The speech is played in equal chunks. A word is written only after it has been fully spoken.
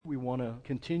want to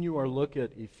continue our look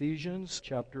at Ephesians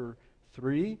chapter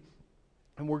 3.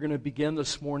 And we're going to begin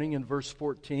this morning in verse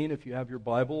 14. If you have your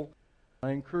Bible, I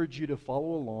encourage you to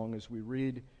follow along as we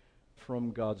read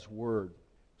from God's Word,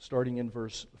 starting in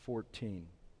verse 14.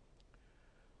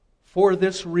 For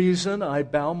this reason I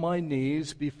bow my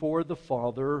knees before the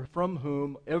Father, from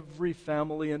whom every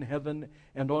family in heaven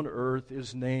and on earth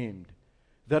is named,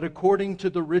 that according to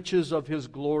the riches of His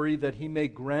glory, that He may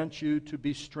grant you to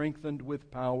be strengthened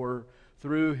with power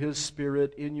through His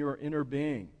Spirit in your inner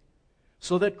being,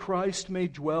 so that Christ may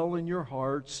dwell in your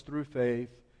hearts through faith,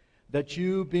 that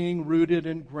you, being rooted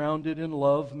and grounded in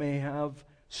love, may have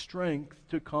strength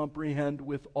to comprehend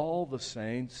with all the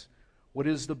saints what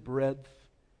is the breadth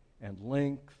and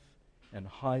length and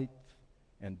height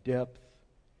and depth,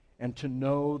 and to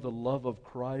know the love of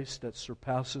Christ that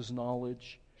surpasses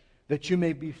knowledge, that you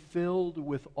may be filled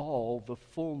with all the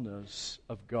fullness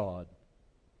of God.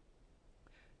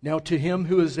 Now to Him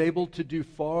who is able to do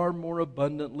far more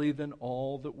abundantly than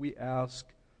all that we ask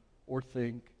or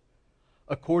think,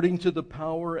 according to the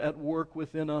power at work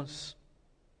within us,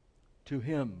 to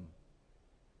Him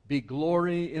be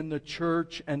glory in the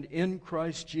church and in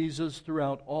Christ Jesus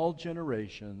throughout all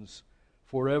generations,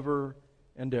 forever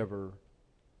and ever.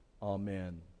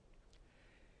 Amen.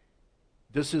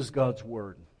 This is God's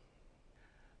Word.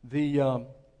 The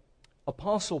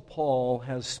Apostle Paul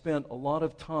has spent a lot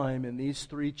of time in these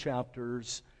 3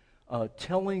 chapters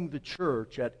telling the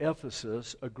church at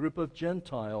Ephesus, a group of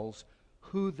Gentiles,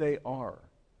 who they are.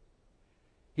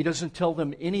 He doesn't tell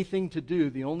them anything to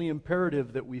do. The only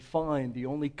imperative that we find, the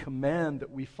only command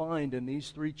that we find in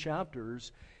these 3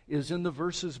 chapters is in the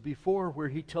verses before, where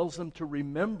he tells them to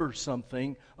remember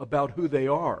something about who they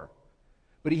are.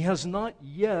 But he has not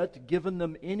yet given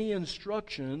them any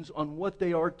instructions on what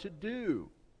they are to do,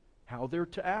 how they're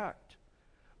to act,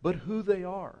 but who they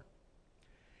are.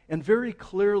 And very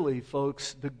clearly,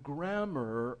 folks, the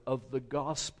grammar of the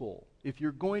gospel, if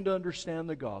you're going to understand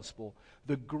the gospel,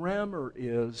 the grammar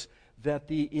is that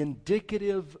the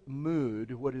indicative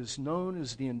mood, what is known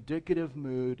as the indicative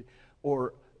mood,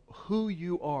 or who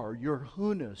you are, your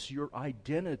who-ness, your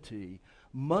identity,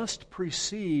 must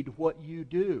precede what you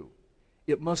do.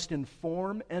 It must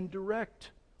inform and direct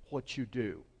what you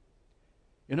do.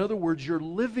 In other words, you're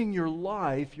living your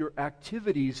life, your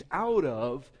activities out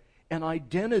of an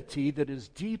identity that is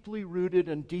deeply rooted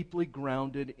and deeply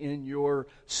grounded in your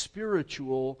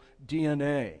spiritual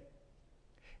DNA.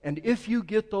 And if you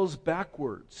get those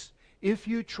backwards, if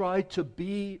you try to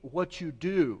be what you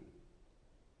do,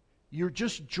 you're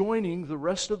just joining the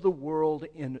rest of the world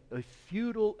in a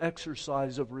futile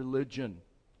exercise of religion.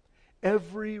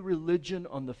 Every religion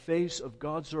on the face of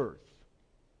God's earth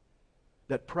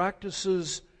that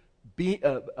practices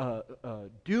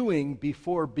doing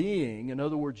before being, in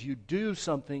other words, you do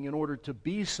something in order to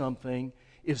be something,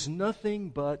 is nothing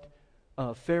but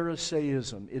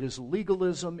Pharisaism. It is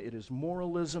legalism, it is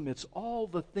moralism, it's all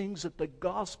the things that the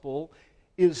gospel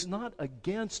is not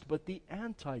against, but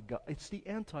it's the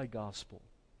anti-gospel.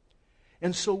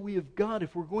 And so we have got,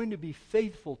 if we're going to be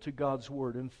faithful to God's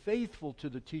Word and faithful to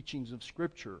the teachings of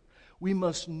Scripture, we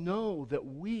must know that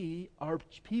we are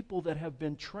people that have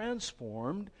been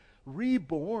transformed,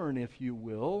 reborn, if you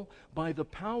will, by the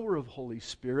power of Holy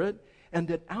Spirit, and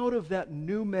that out of that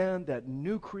new man, that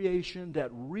new creation, that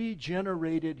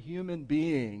regenerated human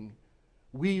being,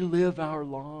 we live our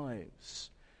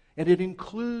lives. And it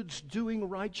includes doing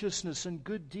righteousness and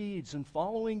good deeds and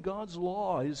following God's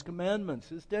law, His commandments,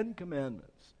 His 10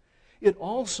 commandments. It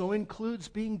also includes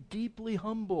being deeply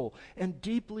humble and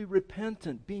deeply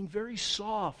repentant, being very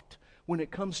soft when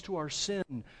it comes to our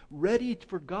sin, ready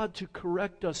for God to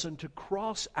correct us and to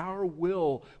cross our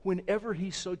will whenever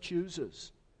He so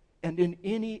chooses, and in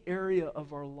any area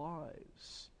of our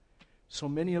lives. So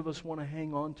many of us want to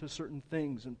hang on to certain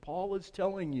things, and Paul is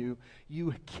telling you,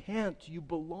 you can't. You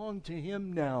belong to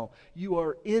Him now. You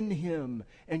are in Him,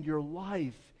 and your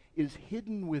life is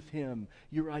hidden with Him.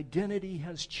 Your identity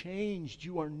has changed.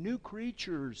 You are new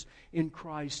creatures in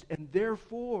Christ, and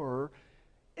therefore,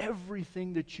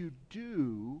 everything that you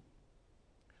do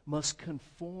must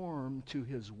conform to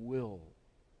His will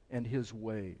and His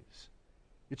ways.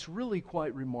 It's really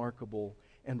quite remarkable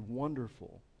and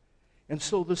wonderful. And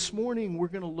so this morning we're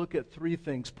going to look at 3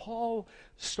 things. Paul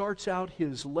starts out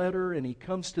his letter and he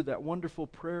comes to that wonderful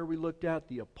prayer we looked at,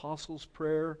 the Apostles'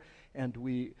 Prayer, and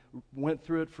we went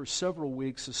through it for several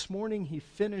weeks. This morning he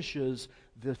finishes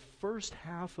the first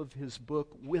half of his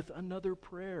book with another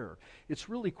prayer. It's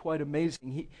really quite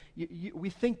amazing. We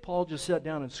think Paul just sat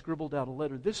down and scribbled out a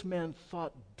letter. This man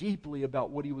thought deeply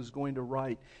about what he was going to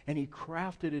write, and he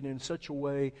crafted it in such a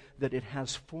way that it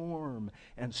has form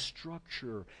and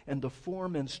structure, and the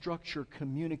form and structure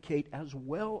communicate as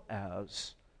well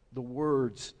as the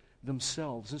words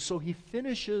themselves. And so he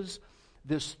finishes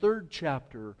this third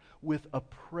chapter with a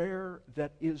prayer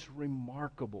that is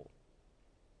remarkable.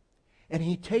 And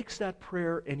he takes that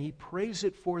prayer and he prays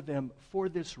it for them for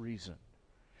this reason.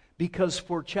 Because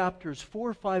for chapters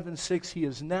 4, 5, and 6, he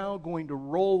is now going to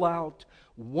roll out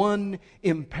one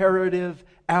imperative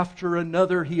after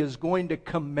another. He is going to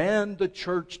command the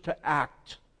church to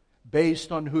act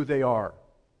based on who they are.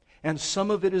 And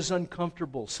some of it is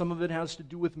uncomfortable. Some of it has to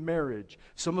do with marriage.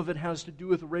 Some of it has to do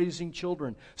with raising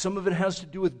children. Some of it has to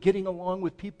do with getting along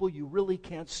with people you really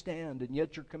can't stand, and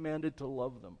yet you're commanded to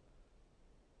love them.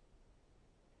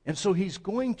 And so he's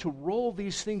going to roll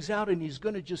these things out, and he's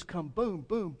going to just come boom,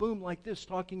 boom, boom like this,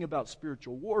 talking about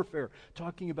spiritual warfare,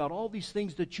 talking about all these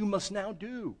things that you must now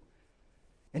do.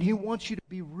 And he wants you to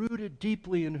be rooted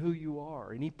deeply in who you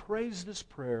are. And he prays this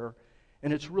prayer,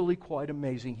 and it's really quite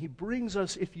amazing. He brings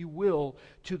us, if you will,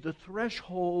 to the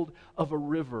threshold of a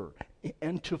river.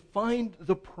 And to find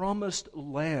the promised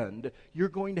land, you're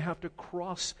going to have to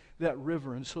cross that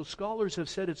river. And so scholars have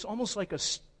said it's almost like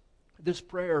this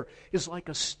prayer is like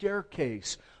a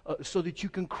staircase so that you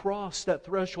can cross that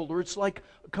threshold. Or it's like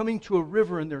coming to a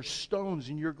river and there's stones,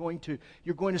 and you're going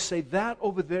to say, that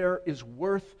over there is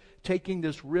worth taking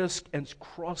this risk and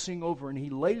crossing over. And he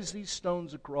lays these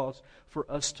stones across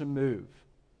for us to move.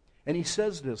 And he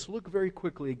says this, look very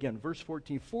quickly again, verse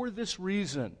 14, for this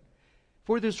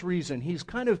reason, he's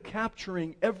kind of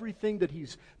capturing everything that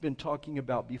he's been talking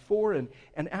about before, and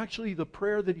actually the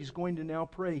prayer that he's going to now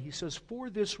pray. He says, for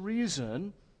this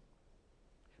reason,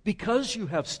 because you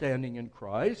have standing in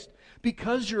Christ,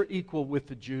 because you're equal with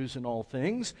the Jews in all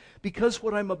things, because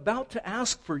what I'm about to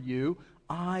ask for you,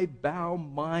 I bow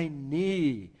my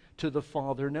knee to the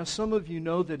Father. Now, some of you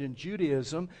know that in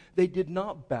Judaism, they did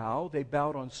not bow. They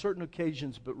bowed on certain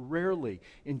occasions, but rarely.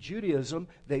 In Judaism,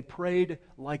 they prayed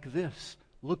like this,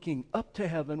 looking up to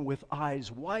heaven with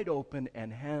eyes wide open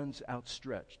and hands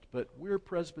outstretched. But we're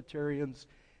Presbyterians,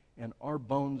 and our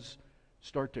bones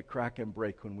start to crack and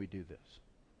break when we do this.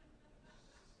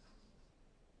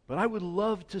 But I would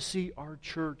love to see our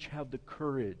church have the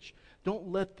courage. Don't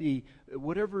let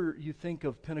whatever you think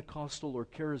of Pentecostal or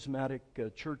charismatic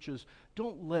churches,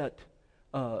 don't let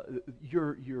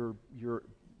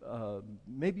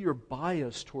maybe your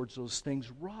bias towards those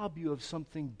things rob you of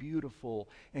something beautiful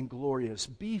and glorious.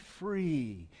 Be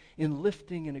free in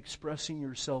lifting and expressing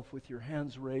yourself with your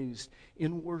hands raised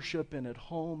in worship and at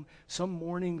home. Some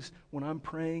mornings when I'm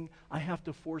praying, I have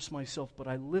to force myself, but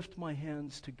I lift my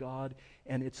hands to God,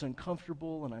 and it's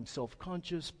uncomfortable and I'm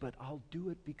self-conscious, but I'll do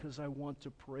it because I want to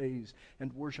praise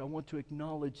and worship. I want to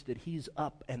acknowledge that He's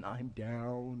up and I'm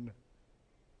down.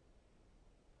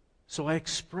 So I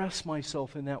express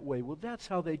myself in that way. Well, that's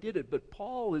how they did it. But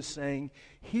Paul is saying,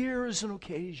 here is an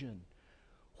occasion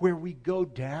where we go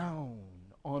down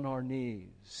on our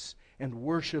knees and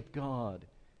worship God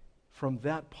from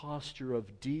that posture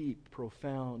of deep,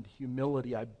 profound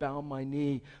humility. I bow my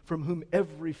knee, from whom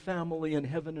every family in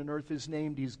heaven and earth is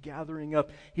named. He's gathering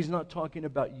up. He's not talking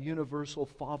about universal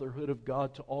fatherhood of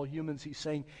God to all humans. He's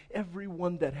saying,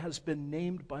 everyone that has been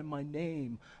named by my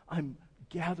name, I'm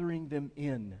gathering them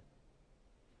in,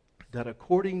 that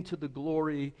according to the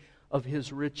glory of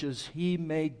His riches, He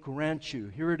may grant you.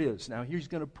 Here it is. Now, he's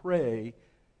going to pray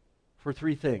for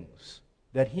three things.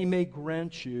 That He may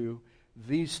grant you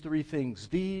these three things.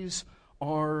 These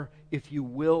are, if you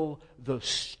will, the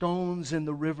stones in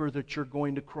the river that you're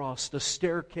going to cross, the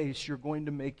staircase you're going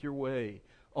to make your way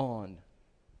on.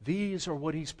 These are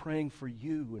what he's praying for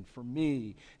you and for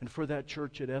me and for that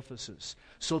church at Ephesus,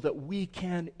 so that we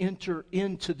can enter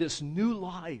into this new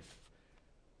life.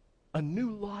 A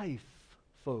new life,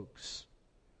 folks,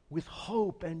 with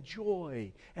hope and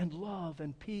joy and love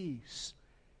and peace.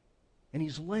 And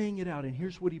he's laying it out, and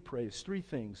here's what he prays. Three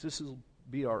things. This will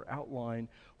be our outline.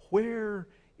 Where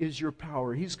is your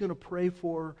power? He's going to pray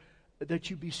for that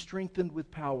you be strengthened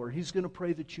with power. He's going to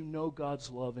pray that you know God's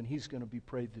love, and he's going to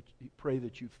pray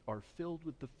that you are filled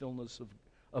with the fullness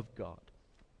of God.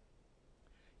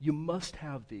 You must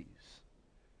have these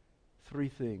three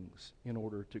things in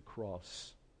order to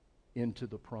cross into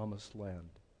the promised land,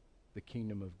 the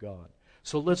kingdom of God.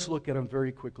 So let's look at them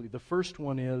very quickly. The first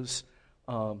one is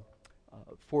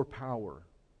for power.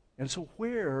 And so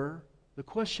the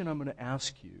question I'm going to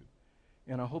ask you,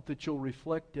 and I hope that you'll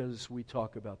reflect as we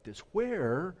talk about this,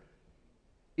 where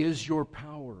is your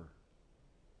power?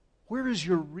 Where is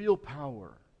your real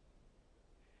power?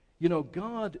 You know,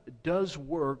 God does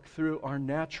work through our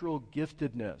natural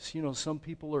giftedness. You know, some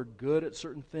people are good at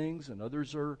certain things and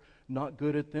others are not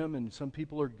good at them. And some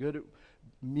people are good at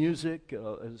music,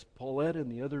 as Paulette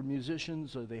and the other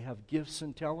musicians, they have gifts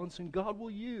and talents. And God will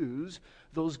use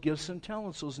those gifts and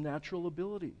talents, those natural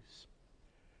abilities.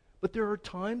 But there are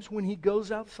times when He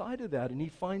goes outside of that and He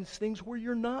finds things where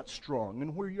you're not strong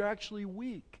and where you're actually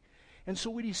weak. And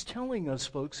so what He's telling us,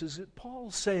 folks, is that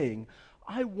Paul's saying,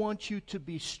 I want you to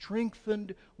be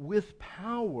strengthened with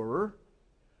power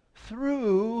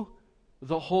through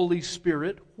the Holy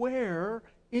Spirit. Where?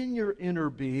 In your inner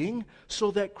being, so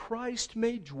that Christ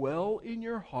may dwell in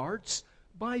your hearts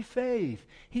by faith.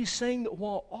 He's saying that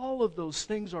while all of those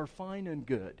things are fine and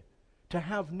good, to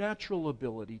have natural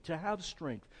ability, to have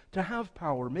strength, to have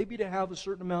power, maybe to have a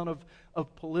certain amount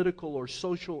of political or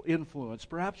social influence.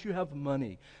 Perhaps you have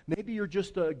money. Maybe you're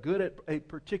just good at a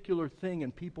particular thing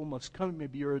and people must come.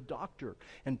 Maybe you're a doctor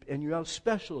and you have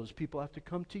specialists. People have to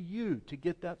come to you to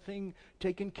get that thing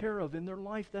taken care of in their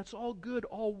life. That's all good,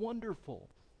 all wonderful.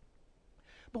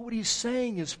 But what he's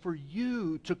saying is for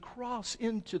you to cross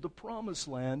into the promised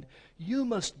land, you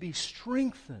must be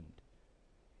strengthened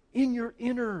in your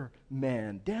inner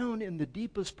man, down in the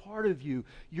deepest part of you.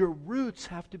 Your roots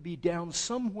have to be down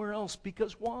somewhere else.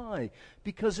 Because why?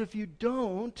 Because if you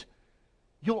don't,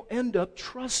 you'll end up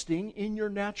trusting in your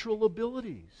natural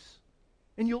abilities.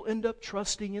 And you'll end up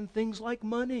trusting in things like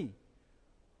money,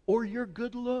 or your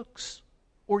good looks,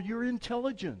 or your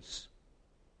intelligence,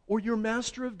 or your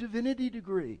Master of Divinity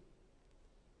degree.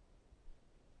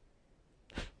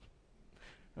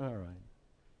 All right.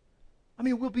 I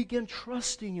mean, we'll begin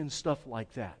trusting in stuff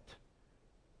like that.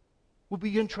 We'll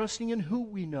begin trusting in who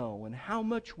we know and how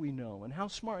much we know and how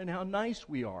smart and how nice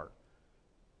we are.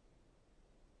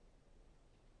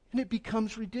 And it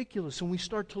becomes ridiculous, and we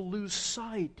start to lose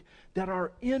sight that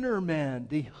our inner man,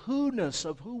 the who-ness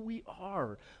of who we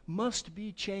are, must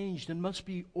be changed and must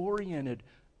be oriented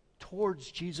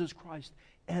towards Jesus Christ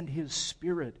and His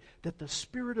Spirit. That the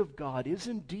Spirit of God is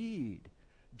indeed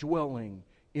dwelling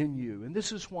in you. And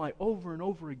this is why over and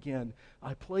over again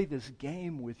I play this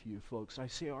game with you folks. I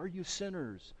say, are you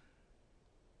sinners?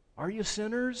 Are you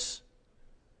sinners?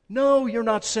 No, you're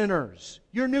not sinners.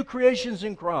 You're new creations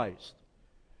in Christ.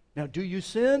 Now, do you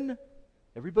sin?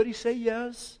 Everybody say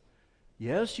yes.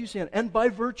 Yes, you sin. And by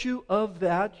virtue of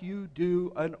that, you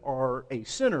do and are a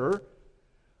sinner.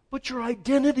 But your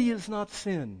identity is not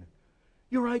sin.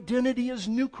 Your identity is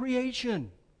new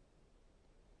creation.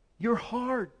 Your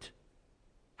heart.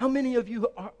 How many of you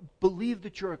believe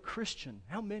that you're a Christian?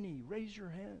 How many? Raise your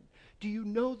hand. Do you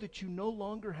know that you no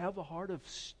longer have a heart of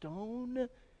stone?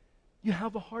 You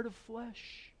have a heart of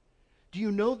flesh. Do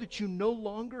you know that you no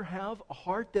longer have a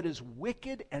heart that is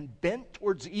wicked and bent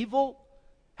towards evil?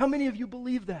 How many of you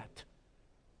believe that?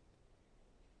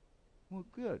 Well,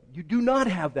 good. You do not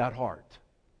have that heart.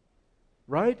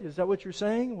 Right? Is that what you're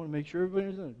saying? I want to make sure everybody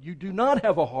understands. You do not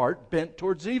have a heart bent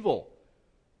towards evil.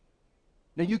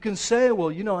 Now you can say, well,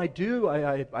 you know, I do.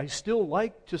 I still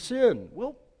like to sin.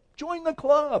 Well, join the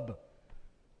club.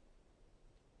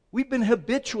 We've been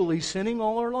habitually sinning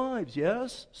all our lives,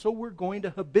 yes? So we're going to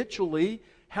habitually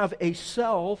have a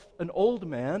self, an old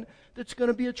man, that's going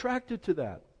to be attracted to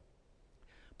that.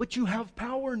 But you have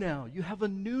power now. You have a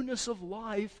newness of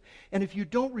life. And if you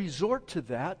don't resort to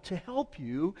that to help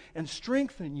you and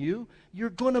strengthen you, you're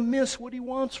going to miss what He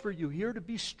wants for you here, to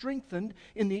be strengthened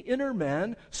in the inner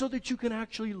man so that you can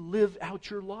actually live out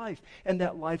your life. And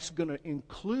that life's going to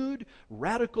include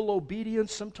radical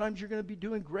obedience. Sometimes you're going to be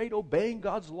doing great, obeying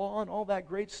God's law and all that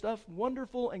great stuff.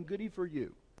 Wonderful and goody for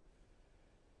you.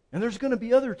 And there's going to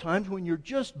be other times when you're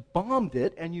just bombed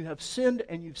it and you have sinned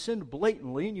and you've sinned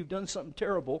blatantly and you've done something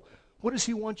terrible. What does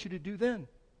He want you to do then?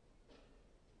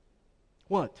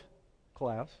 What,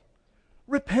 class?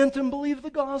 Repent and believe the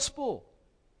gospel.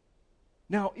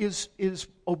 Now, is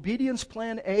obedience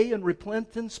plan A and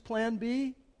repentance plan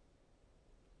B?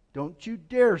 Don't you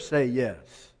dare say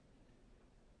yes.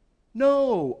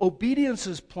 No, obedience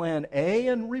is plan A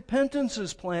and repentance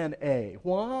is plan A.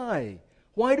 Why?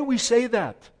 Why do we say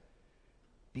that?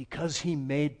 Because He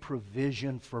made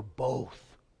provision for both.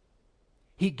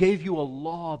 He gave you a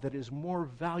law that is more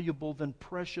valuable than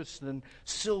precious than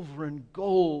silver and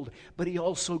gold, but He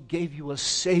also gave you a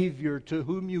Savior to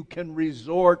whom you can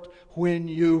resort when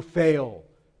you fail.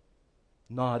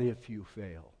 Not if you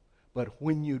fail, but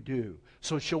when you do.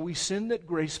 So shall we sin that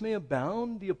grace may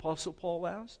abound, the Apostle Paul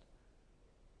asked?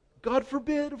 God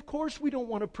forbid. Of course we don't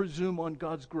want to presume on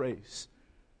God's grace.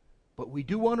 But we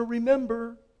do want to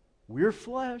remember We're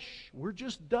flesh, we're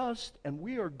just dust, and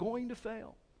we are going to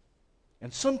fail.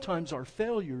 And sometimes our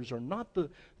failures are not the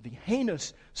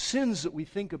heinous sins that we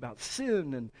think about,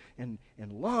 sin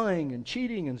and lying and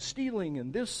cheating and stealing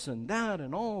and this and that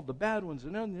and all the bad ones.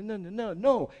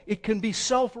 No, it can be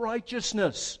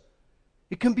self-righteousness.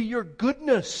 It can be your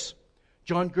goodness.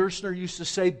 John Gerstner used to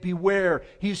say, beware.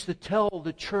 He used to tell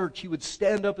the church, he would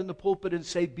stand up in the pulpit and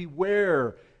say,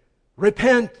 beware,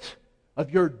 repent of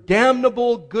your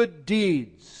damnable good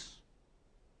deeds.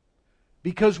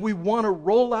 Because we want to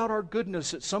roll out our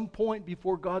goodness at some point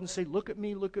before God and say, look at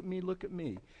me, look at me, look at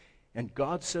me. And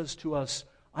God says to us,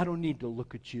 I don't need to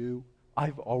look at you.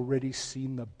 I've already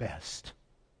seen the best.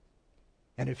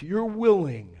 And if you're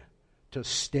willing to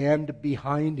stand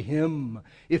behind Him,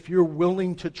 if you're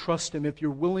willing to trust Him, if you're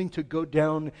willing to go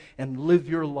down and live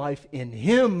your life in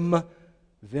Him,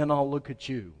 then I'll look at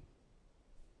you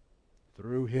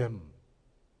through Him.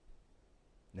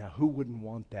 Now, who wouldn't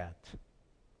want that?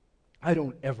 I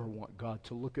don't ever want God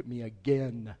to look at me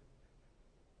again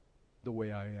the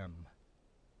way I am.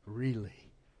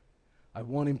 Really. I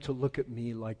want Him to look at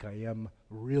me like I am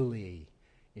really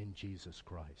in Jesus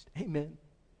Christ. Amen.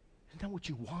 Isn't that what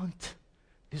you want?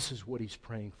 This is what He's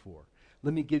praying for.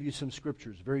 Let me give you some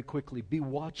scriptures very quickly. Be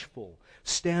watchful.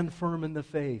 Stand firm in the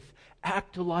faith.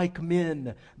 Act like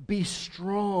men. Be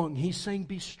strong. He's saying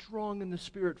be strong in the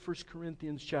Spirit. 1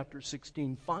 Corinthians chapter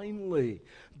 16. Finally,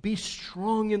 be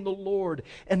strong in the Lord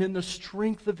and in the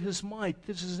strength of His might.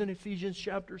 This is in Ephesians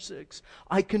chapter 6.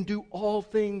 I can do all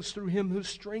things through Him who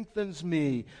strengthens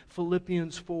me.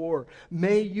 Philippians 4.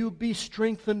 May you be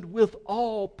strengthened with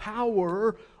all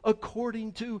power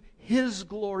according to His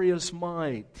glorious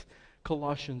might.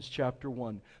 Colossians chapter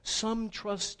 1. Some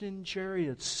trust in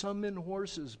chariots, some in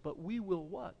horses, but we will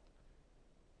what?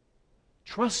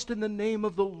 Trust in the name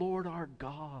of the Lord our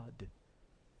God.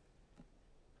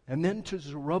 And then to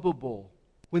Zerubbabel,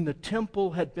 when the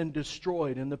temple had been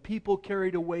destroyed and the people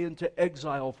carried away into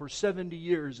exile for 70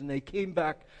 years, and they came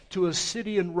back to a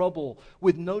city in rubble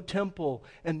with no temple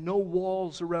and no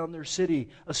walls around their city,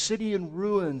 a city in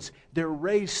ruins, their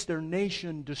race, their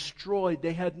nation destroyed.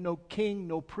 They had no king,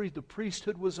 no priest. The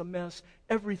priesthood was a mess.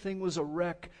 Everything was a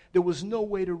wreck. There was no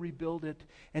way to rebuild it.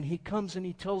 And he comes and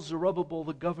he tells Zerubbabel,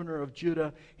 the governor of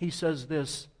Judah, he says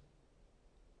this,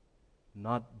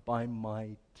 not by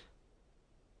might,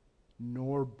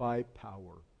 nor by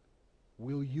power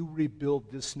will you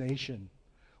rebuild this nation.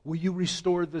 Will you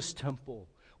restore this temple?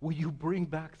 Will you bring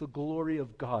back the glory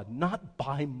of God? Not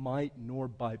by might nor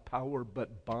by power,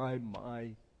 but by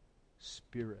my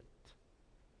Spirit.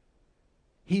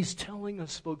 He's telling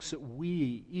us, folks, that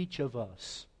we, each of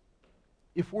us,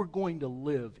 if we're going to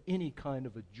live any kind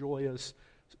of a joyous,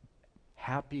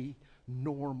 happy,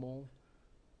 normal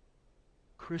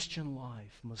Christian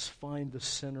life, must find the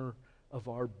center of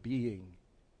our being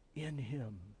in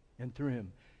Him and through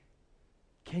Him.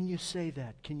 Can you say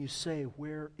that? Can you say,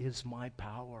 where is my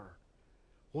power?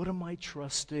 What am I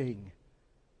trusting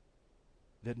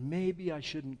that maybe I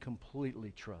shouldn't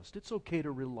completely trust? It's okay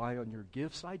to rely on your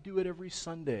gifts. I do it every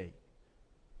Sunday.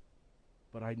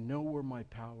 But I know where my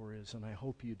power is, and I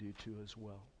hope you do too as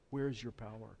well. Where is your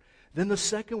power? Then the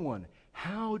second one,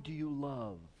 how do you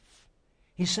love?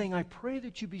 He's saying, I pray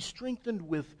that you be strengthened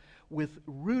with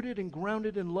rooted and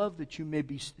grounded in love, that you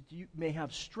may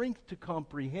have strength to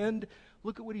comprehend.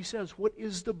 Look at what he says. What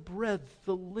is the breadth,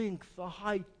 the length, the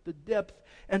height, the depth,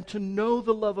 and to know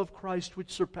the love of Christ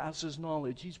which surpasses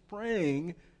knowledge. He's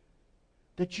praying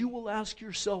that you will ask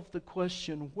yourself the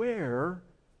question, where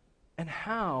and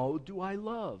how do I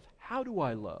love? How do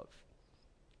I love?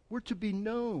 We're to be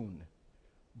known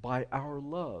by our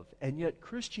love. And yet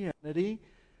Christianity,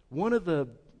 one of the,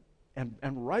 and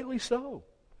rightly so,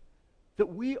 that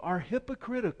we are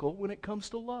hypocritical when it comes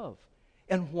to love.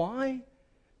 And why?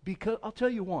 Because, I'll tell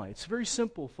you why. It's very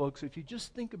simple, folks. If you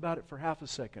just think about it for half a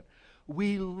second.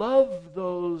 We love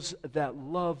those that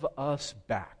love us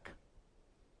back.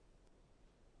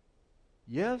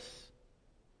 Yes?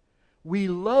 We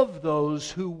love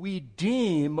those who we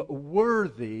deem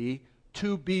worthy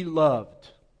to be loved.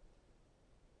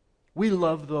 We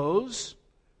love those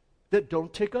that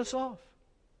don't tick us off,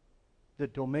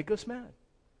 that don't make us mad,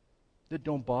 that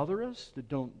don't bother us, that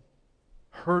don't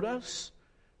hurt us,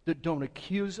 that don't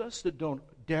accuse us, that don't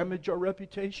damage our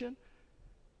reputation.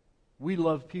 We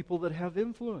love people that have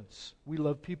influence. We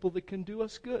love people that can do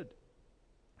us good.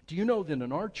 Do you know that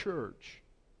in our church,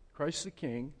 Christ the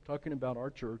King, talking about our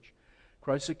church,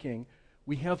 Christ the King,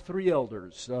 we have 3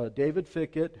 elders. David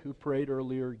Fickett, who prayed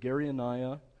earlier, Gary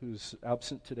Anaya, who's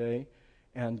absent today,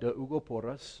 and Hugo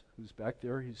Porras, who's back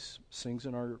there. He sings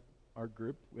in our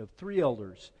group. We have 3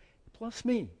 elders, plus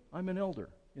me. I'm an elder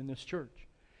in this church.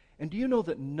 And do you know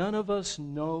that none of us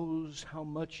knows how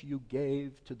much you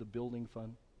gave to the building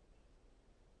fund?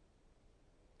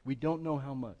 We don't know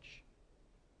how much.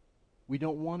 We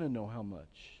don't want to know how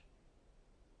much.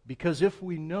 Because if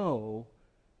we know,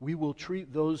 we will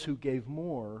treat those who gave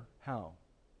more, how?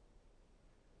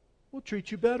 We'll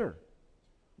treat you better.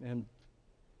 And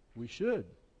we should.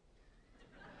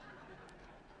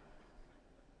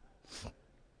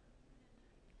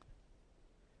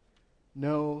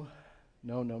 No.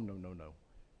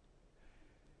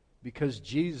 Because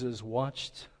Jesus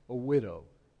watched a widow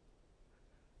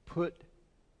put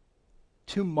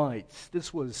 2 mites.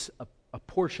 This was a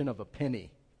portion of a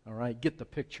penny. All right, get the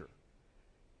picture.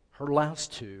 Her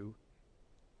last 2,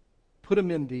 put them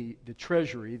in the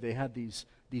treasury. They had these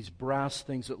brass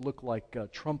things that looked like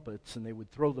trumpets, and they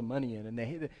would throw the money in.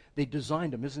 And they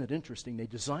designed them. Isn't it interesting? They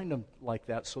designed them like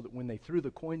that so that when they threw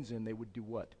the coins in, they would do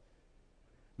what?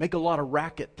 Make a lot of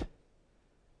racket.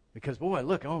 Because, boy,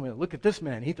 look at this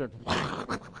man. He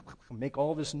make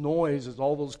all this noise as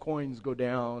all those coins go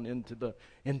down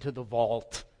into the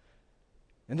vault.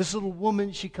 And this little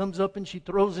woman, she comes up and she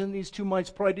throws in these 2 mites.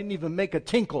 Probably didn't even make a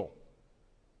tinkle.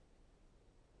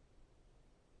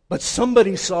 But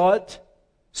somebody saw it.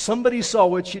 Somebody saw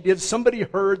what she did. Somebody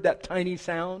heard that tiny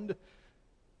sound.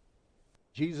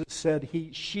 Jesus said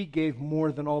she gave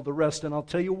more than all the rest. And I'll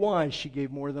tell you why she gave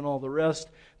more than all the rest.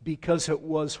 Because it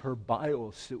was her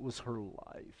bios. It was her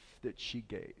life that she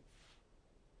gave.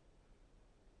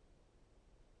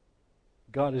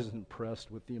 God is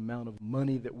impressed with the amount of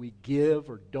money that we give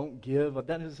or don't give.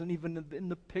 That isn't even in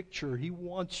the picture. He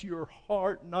wants your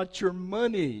heart, not your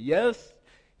money. Yes?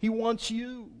 He wants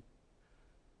you.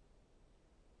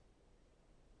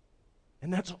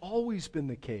 And that's always been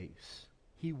the case.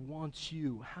 He wants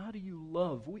you. How do you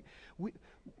love?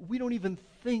 We don't even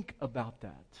think about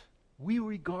that. We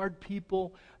regard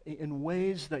people in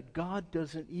ways that God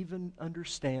doesn't even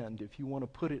understand, if you want to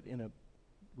put it in a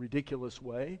ridiculous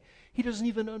way. He doesn't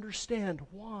even understand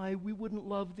why we wouldn't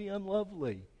love the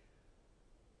unlovely.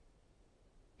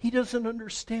 He doesn't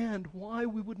understand why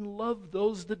we wouldn't love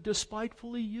those that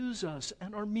despitefully use us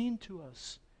and are mean to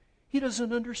us. He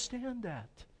doesn't understand that.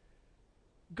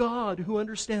 God, who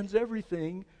understands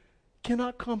everything,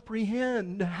 cannot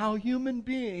comprehend how human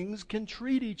beings can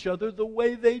treat each other the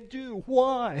way they do.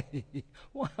 Why?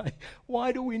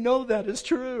 Why do we know that is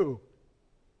true?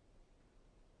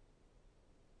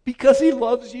 Because He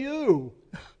loves you.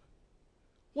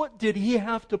 What did He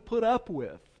have to put up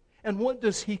with? And what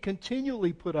does He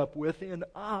continually put up with in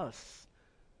us?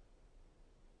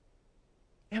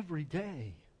 Every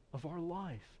day of our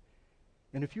life.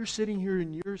 And if you're sitting here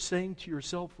and you're saying to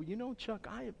yourself, well, you know, Chuck,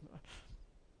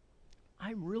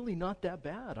 I'm really not that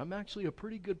bad. I'm actually a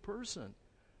pretty good person.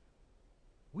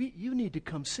 You need to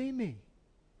come see me.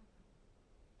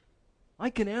 I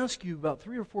can ask you about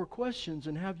 3 or 4 questions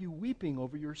and have you weeping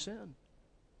over your sin.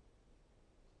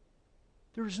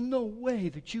 There's no way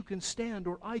that you can stand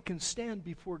or I can stand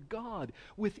before God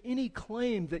with any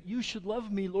claim that you should love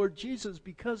me, Lord Jesus,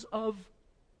 because of ...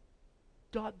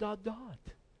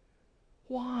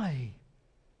 Why?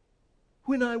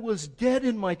 When I was dead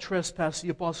in my trespass, the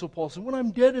Apostle Paul said, when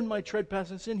I'm dead in my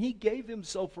trespass and sin, He gave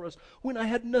Himself for us. When I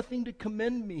had nothing to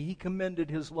commend me, He commended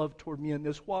His love toward me in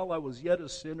this. While I was yet a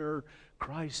sinner,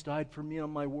 Christ died for me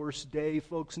on my worst day.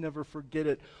 Folks, never forget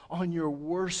it. On your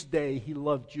worst day, He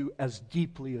loved you as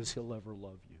deeply as He'll ever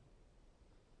love you.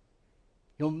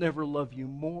 He'll never love you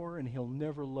more, and He'll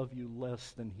never love you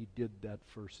less than He did that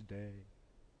first day.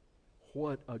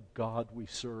 What a God we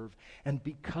serve. And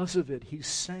because of it, he's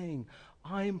saying,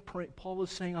 Paul is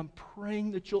saying, I'm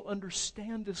praying that you'll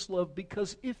understand this love,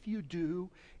 because if you do,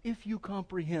 if you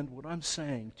comprehend what I'm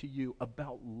saying to you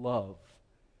about love,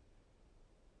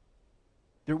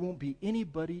 there won't be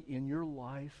anybody in your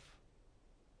life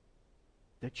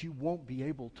that you won't be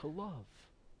able to love.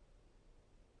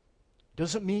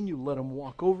 Doesn't mean you let them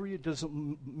walk over you.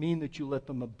 Doesn't mean that you let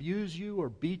them abuse you or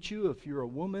beat you. If you're a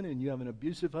woman and you have an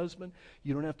abusive husband,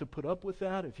 you don't have to put up with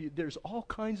that. There's all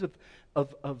kinds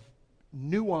of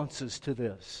nuances to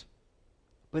this.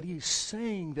 But he's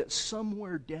saying that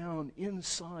somewhere down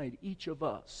inside each of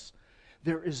us,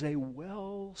 there is a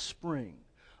wellspring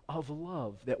of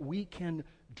love that we can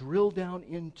drill down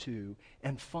into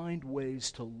and find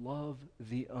ways to love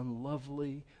the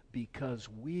unlovely, because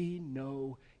we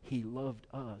know He loved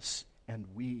us and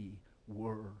we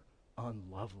were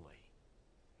unlovely.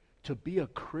 To be a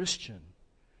Christian,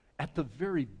 at the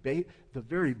very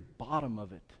bottom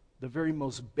of it, the very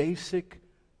most basic,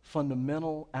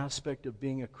 fundamental aspect of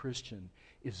being a Christian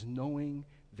is knowing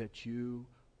that you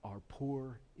are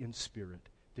poor in spirit,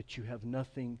 that you have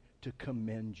nothing to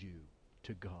commend you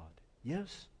to God.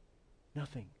 Yes?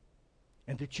 Nothing.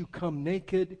 And that you come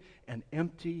naked and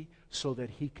empty so that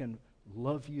He can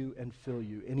love you and fill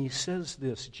you. And He says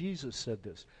this, Jesus said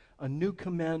this, a new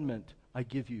commandment I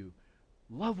give you.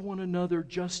 Love one another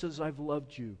just as I've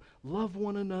loved you. Love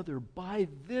one another. By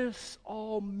this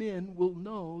all men will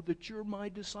know that you're my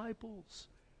disciples.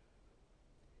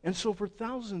 And so for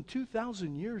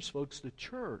 2,000 years, folks, the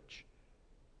church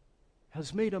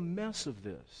has made a mess of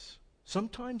this.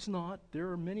 Sometimes not. There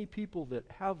are many people that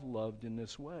have loved in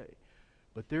this way.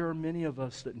 But there are many of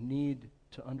us that need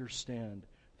to understand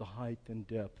the height and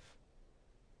depth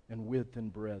and width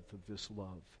and breadth of this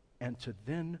love, and to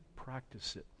then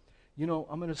practice it. You know,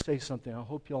 I'm going to say something. I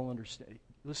hope you all understand.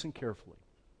 Listen carefully.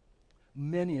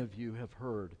 Many of you have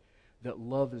heard that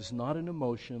love is not an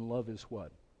emotion. Love is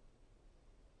what?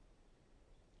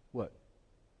 What?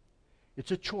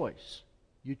 It's a choice.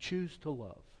 You choose to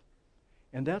love.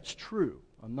 And that's true.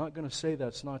 I'm not going to say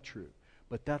that's not true.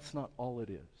 But that's not all it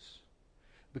is.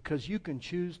 Because you can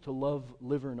choose to love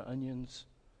liver and onions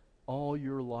all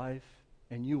your life,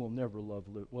 and you will never love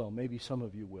well, maybe some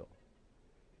of you will.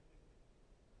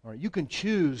 All right, you can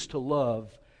choose to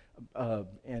love,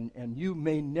 and you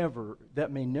may never,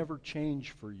 that may never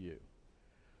change for you.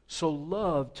 So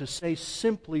love, to say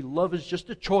simply love is just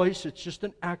a choice, it's just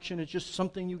an action, it's just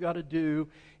something you got to do,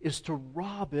 is to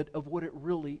rob it of what it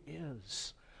really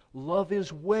is. Love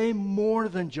is way more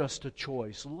than just a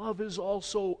choice. Love is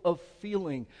also a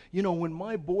feeling. You know, when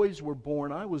my boys were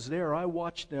born, I was there, I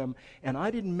watched them, and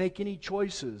I didn't make any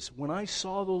choices. When I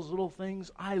saw those little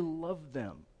things, I loved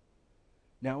them.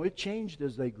 Now, it changed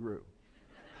as they grew.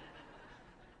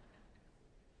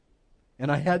 And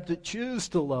I had to choose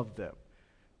to love them.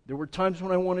 There were times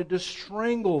when I wanted to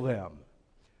strangle them.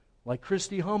 Like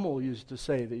Christy Hummel used to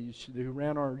say, who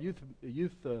ran our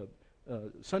youth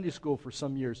Sunday school for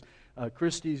some years.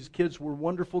 Christy's kids were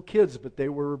wonderful kids, but they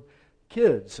were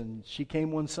kids. And she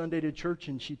came one Sunday to church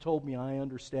and she told me, I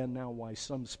understand now why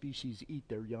some species eat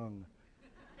their young.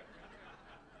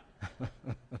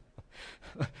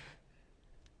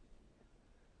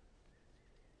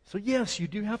 So yes, you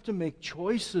do have to make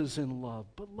choices in love,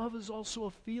 but love is also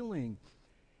a feeling.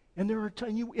 And there are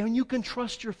times you can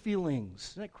trust your feelings.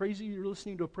 Isn't that crazy? You're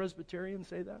listening to a Presbyterian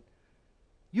say that?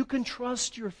 You can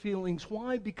trust your feelings.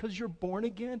 Why? Because you're born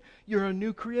again. You're a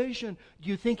new creation. Do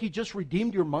you think He just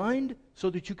redeemed your mind so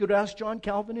that you could ask John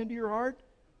Calvin into your heart?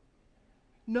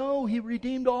 No, He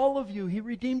redeemed all of you. He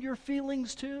redeemed your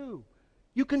feelings too.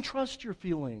 You can trust your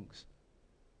feelings.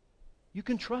 You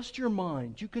can trust your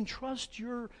mind. You can trust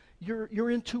your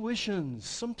intuitions.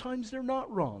 Sometimes they're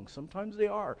not wrong. Sometimes they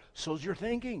are. So's your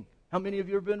thinking. How many of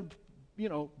you have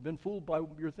been fooled by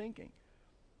your thinking?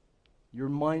 Your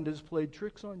mind has played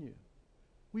tricks on you.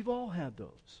 We've all had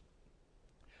those.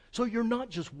 So you're not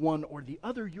just one or the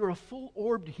other. You're a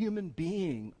full-orbed human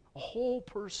being, a whole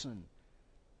person.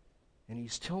 And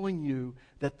He's telling you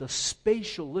that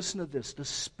listen to this, the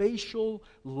spatial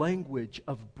language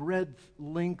of breadth,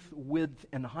 length, width,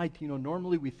 and height. You know,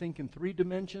 normally we think in 3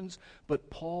 dimensions, but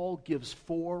Paul gives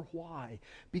 4. Why?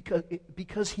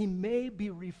 Because he may be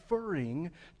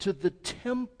referring to the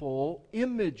temple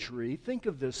imagery. Think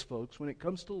of this, folks, when it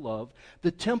comes to love.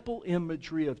 The temple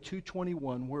imagery of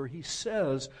 2:21, where he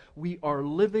says, we are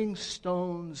living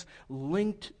stones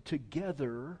linked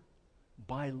together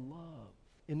by love.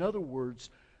 In other words,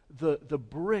 the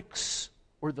bricks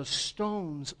or the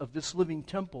stones of this living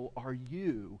temple are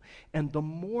you. And the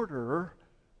mortar,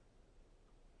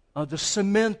 the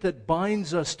cement that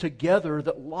binds us together,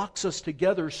 that locks us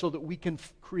together so that we can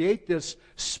create this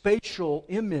spatial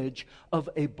image of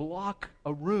a block,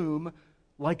 a room,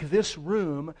 like this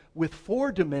room, with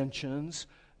 4 dimensions,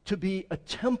 to be a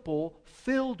temple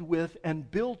filled with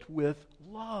and built with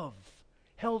love,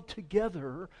 held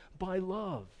together by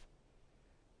love.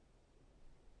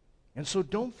 And so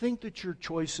don't think that your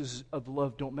choices of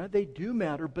love don't matter. They do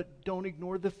matter, but don't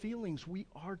ignore the feelings. We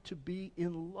are to be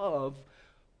in love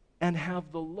and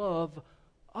have the love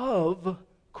of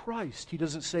Christ. He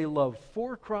doesn't say love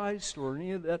for Christ or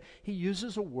any of that. He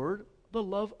uses a word, the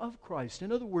love of Christ.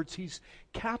 In other words, he's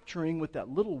capturing with that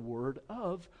little word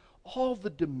of all the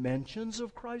dimensions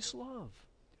of Christ's love.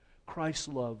 Christ's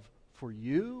love for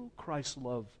you, Christ's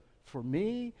love for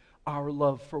me, our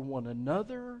love for one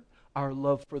another, our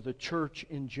love for the church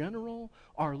in general,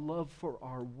 our love for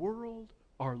our world,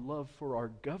 our love for our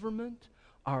government,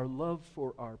 our love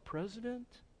for our president.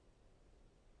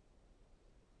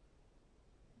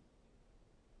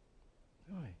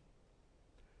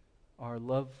 Our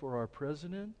love for our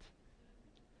president.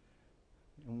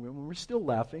 And when we're still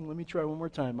laughing, let me try one more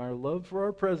time. Our love for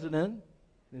our president.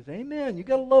 He says, amen, you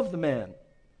got to love the man.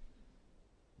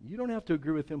 You don't have to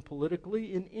agree with him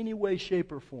politically in any way,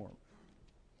 shape, or form.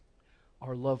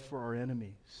 Our love for our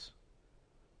enemies.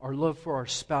 Our love for our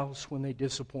spouse when they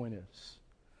disappoint us.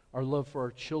 Our love for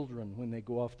our children when they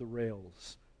go off the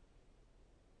rails.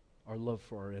 Our love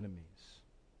for our enemies.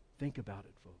 Think about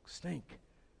it, folks. Think.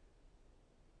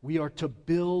 We are to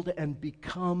build and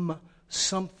become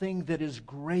something that is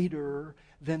greater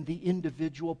than the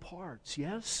individual parts,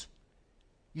 yes?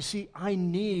 You see, I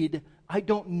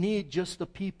don't need just the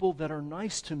people that are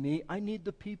nice to me. I need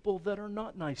the people that are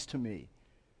not nice to me.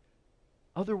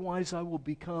 Otherwise, I will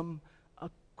become a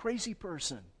crazy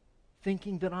person,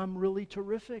 thinking that I'm really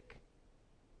terrific.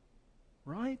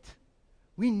 Right?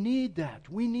 We need that.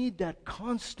 We need that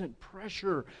constant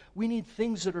pressure. We need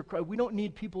things that are... We don't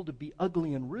need people to be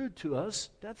ugly and rude to us.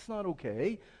 That's not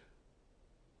okay.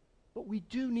 But we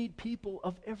do need people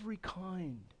of every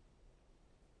kind.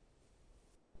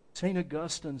 St.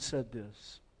 Augustine said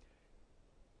this,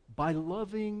 by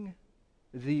loving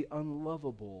the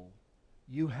unlovable,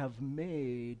 you have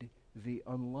made the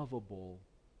unlovable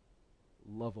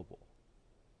lovable.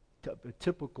 A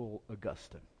typical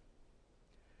Augustine.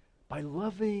 By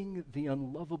loving the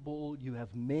unlovable, you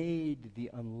have made the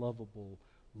unlovable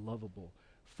lovable.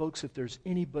 Folks, if there's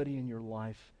anybody in your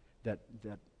life that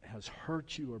has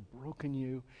hurt you or broken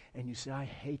you, and you say, I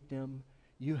hate them,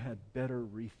 you had better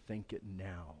rethink it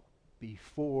now,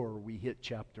 before we hit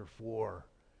chapter 4.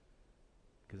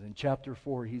 Because in chapter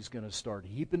 4, he's going to start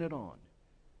heaping it on.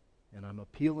 And I'm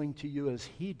appealing to you as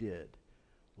he did.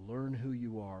 Learn who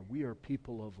you are. We are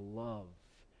people of love.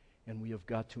 And we have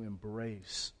got to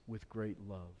embrace with great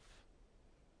love.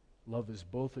 Love is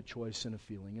both a choice and a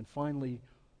feeling. And finally,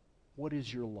 what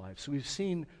is your life? So we've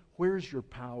seen where's your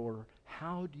power,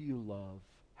 how do you love,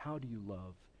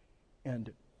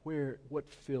 and what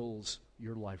fills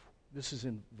your life. This is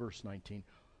in verse 19.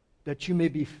 That you may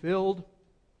be filled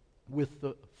with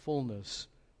the fullness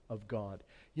of God.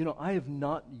 You know, I have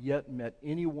not yet met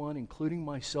anyone, including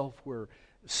myself, where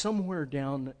somewhere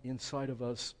down inside of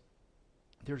us,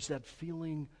 there's that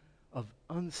feeling of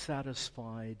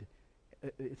unsatisfied.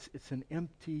 It's an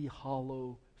empty,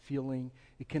 hollow feeling.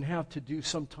 It can have to do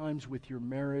sometimes with your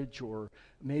marriage or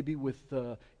maybe with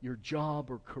your job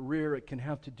or career. It can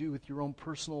have to do with your own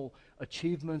personal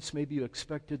achievements. Maybe you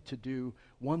expected to do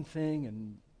one thing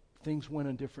and things went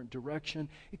a different direction.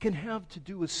 It can have to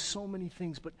do with so many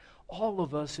things, but all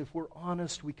of us, if we're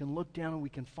honest, we can look down and we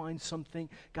can find something.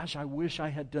 Gosh, I wish I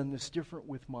had done this different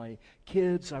with my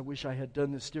kids. I wish I had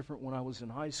done this different when I was in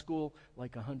high school,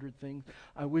 like 100 things.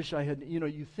 I wish I had,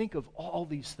 you think of all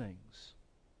these things.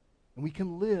 And we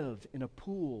can live in a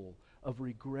pool of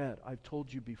regret. I've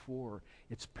told you before,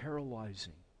 it's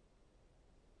paralyzing.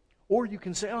 Or you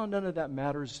can say, oh, none of that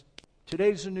matters.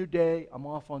 Today's a new day. I'm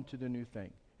off onto the new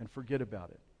thing. And forget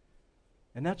about it.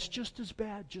 And that's just as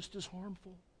bad, just as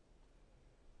harmful.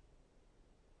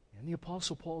 And the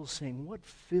Apostle Paul is saying, what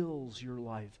fills your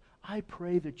life? I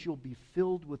pray that you'll be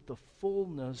filled with the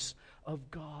fullness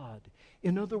of God.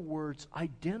 In other words,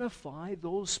 identify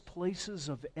those places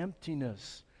of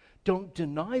emptiness. Don't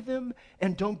deny them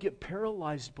and don't get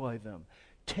paralyzed by them.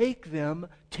 Take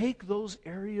those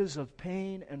areas of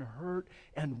pain and hurt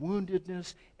and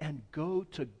woundedness and go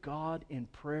to God in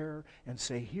prayer and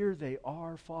say, here they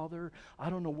are, Father. I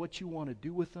don't know what you want to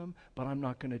do with them, but I'm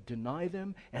not going to deny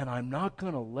them and I'm not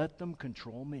going to let them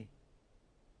control me.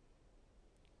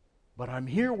 But I'm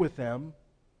here with them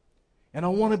and I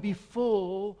want to be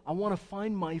full. I want to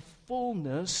find my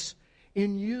fullness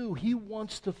in you. He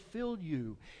wants to fill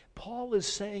you. Paul is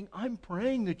saying, I'm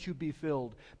praying that you be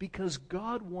filled because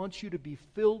God wants you to be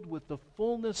filled with the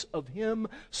fullness of Him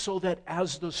so that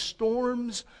as the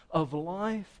storms of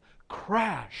life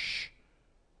crash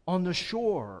on the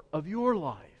shore of your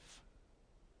life,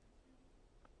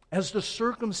 as the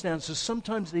circumstances,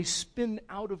 sometimes they spin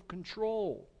out of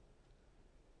control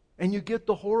and you get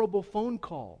the horrible phone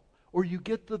call or you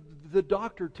get the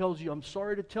doctor tells you, I'm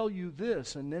sorry to tell you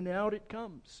this, and then out it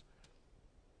comes.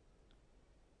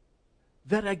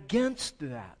 That against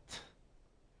that,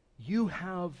 you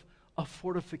have a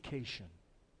fortification,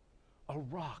 a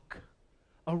rock,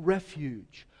 a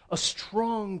refuge, a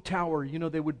strong tower. You know,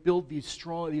 they would build these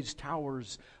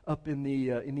towers up in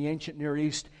the ancient Near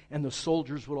East, and the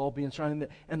soldiers would all be inside,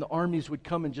 and the armies would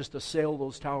come and just assail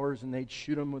those towers, and they'd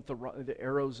shoot them with the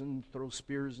arrows and throw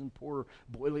spears and pour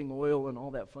boiling oil and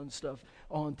all that fun stuff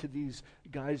onto these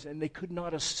guys, and they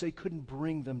couldn't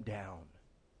bring them down.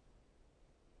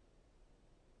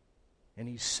 And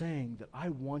he's saying that I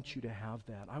want you to have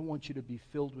that. I want you to be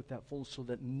filled with that fullness so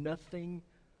that nothing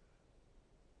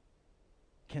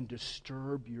can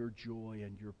disturb your joy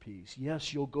and your peace.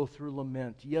 Yes, you'll go through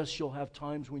lament. Yes, you'll have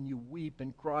times when you weep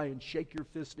and cry and shake your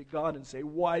fist at God and say,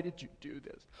 why did you do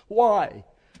this? Why?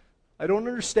 I don't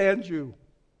understand you,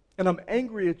 and I'm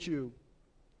angry at you.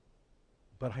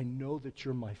 But I know that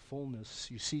you're my fullness.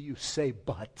 You see, you say,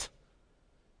 but.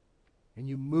 And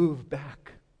you move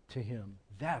back to Him.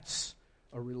 That's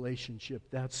a relationship.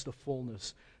 That's the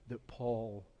fullness that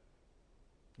Paul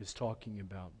is talking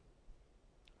about.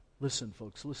 Listen,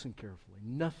 folks, listen carefully.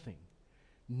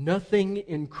 Nothing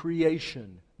in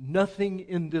creation, nothing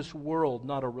in this world,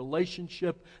 not a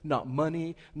relationship, not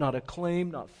money, not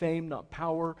acclaim, not fame, not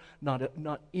power, not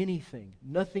anything,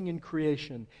 nothing in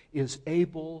creation is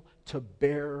able to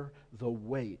bear the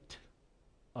weight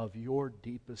of your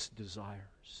deepest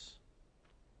desires.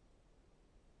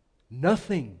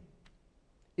 Nothing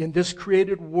in this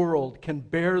created world can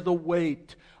bear the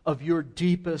weight of your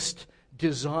deepest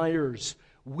desires.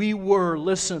 We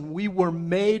were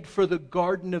made for the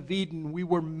Garden of Eden. We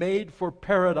were made for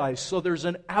paradise. So there's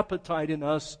an appetite in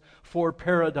us for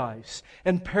paradise.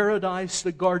 And paradise,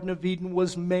 the Garden of Eden,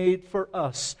 was made for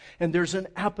us. And there's an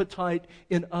appetite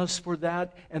in us for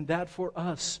that, and that for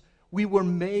us. We were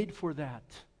made for that.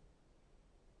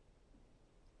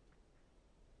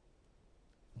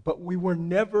 But we were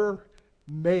never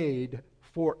made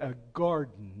for a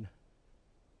garden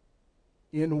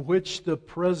in which the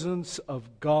presence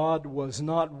of God was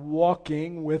not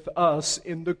walking with us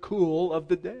in the cool of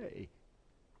the day.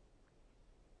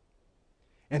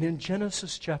 And in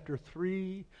Genesis chapter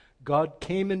 3, God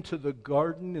came into the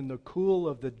garden in the cool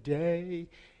of the day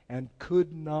and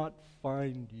could not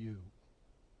find you.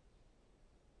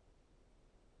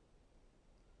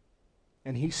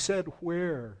 And He said,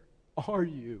 where are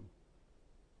you?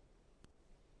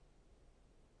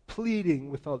 Pleading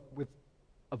with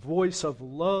a voice of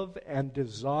love and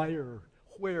desire,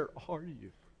 where are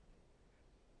you?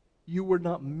 You were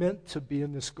not meant to be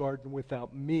in this garden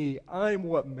without me. I'm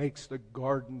what makes the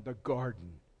garden the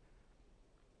garden.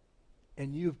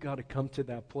 And you've got to come to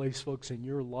that place, folks, in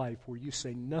your life where you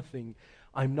say, nothing,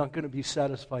 I'm not going to be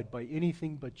satisfied by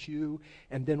anything but you.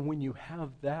 And then when you have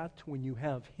that, when you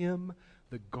have Him,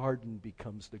 the garden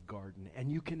becomes the garden.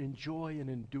 And you can enjoy and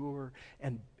endure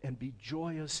and be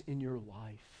joyous in your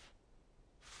life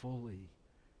fully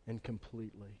and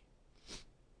completely.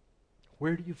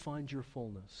 Where do you find your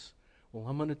fullness? Well,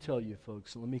 I'm going to tell you,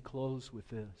 folks, and let me close with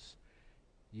this.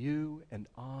 You and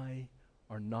I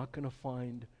are not going to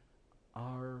find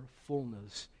our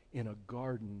fullness in a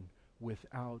garden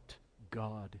without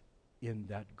God in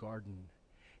that garden.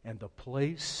 And the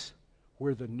place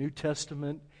where the New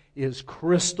Testament is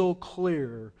crystal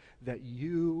clear that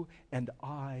you and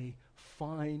I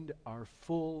find our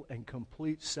full and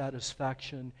complete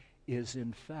satisfaction is,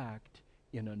 in fact,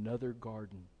 in another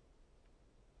garden.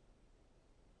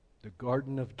 The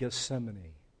Garden of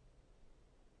Gethsemane.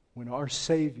 When our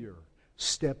Savior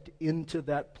stepped into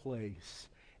that place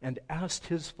and asked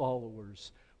His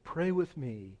followers, pray with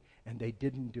me, and they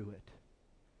didn't do it.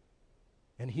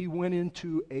 And He went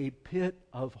into a pit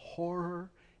of horror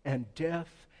and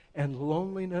death and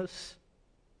loneliness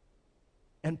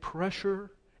and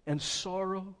pressure and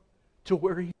sorrow to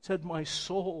where He said, my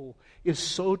soul is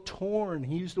so torn.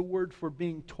 He used the word for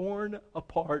being torn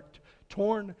apart,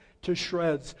 torn to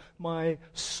shreds. My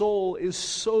soul is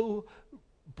so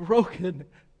broken,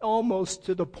 almost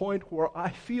to the point where I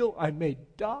feel I may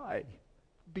die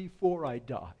before I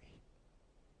die.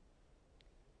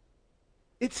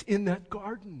 It's in that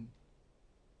garden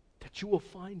that you will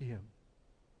find Him.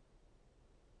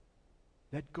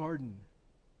 That garden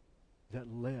that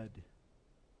led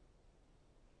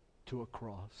to a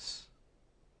cross.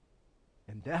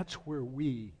 And that's where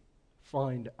we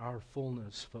find our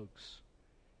fullness, folks.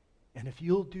 And if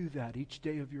you'll do that each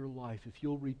day of your life, if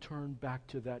you'll return back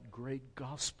to that great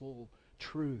gospel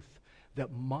truth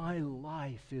that my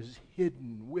life is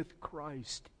hidden with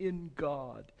Christ in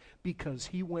God because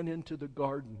He went into the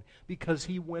garden, because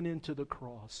He went into the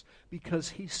cross, because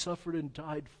He suffered and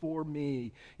died for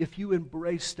me. If you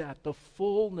embrace that, the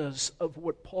fullness of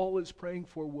what Paul is praying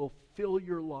for will fill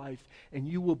your life and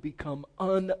you will become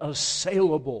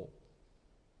unassailable.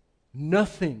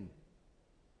 Nothing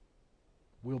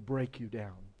will break you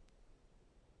down.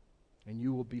 And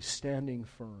you will be standing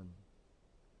firm.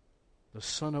 The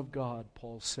Son of God,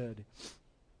 Paul said,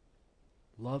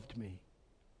 loved me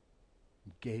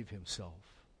and gave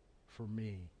Himself for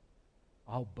me.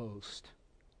 I'll boast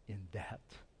in that.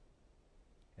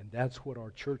 And that's what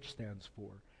our church stands for.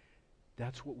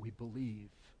 That's what we believe.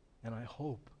 And I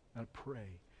hope, I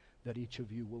pray, that each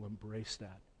of you will embrace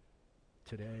that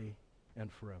today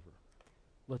and forever.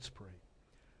 Let's pray.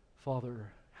 Father,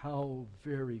 how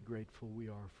very grateful we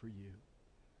are for you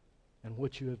and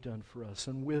what you have done for us.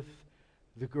 And with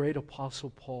the great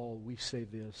Apostle Paul, we say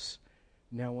this,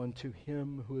 now unto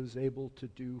him who is able to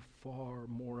do far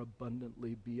more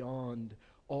abundantly beyond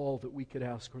all that we could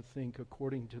ask or think,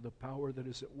 according to the power that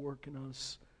is at work in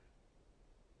us,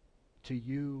 to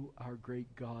you, our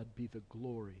great God, be the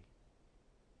glory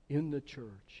in the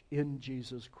church, in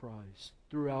Jesus Christ,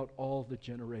 throughout all the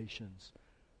generations,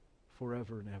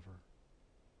 forever and ever.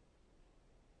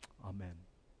 Amen.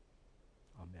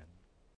 Amen.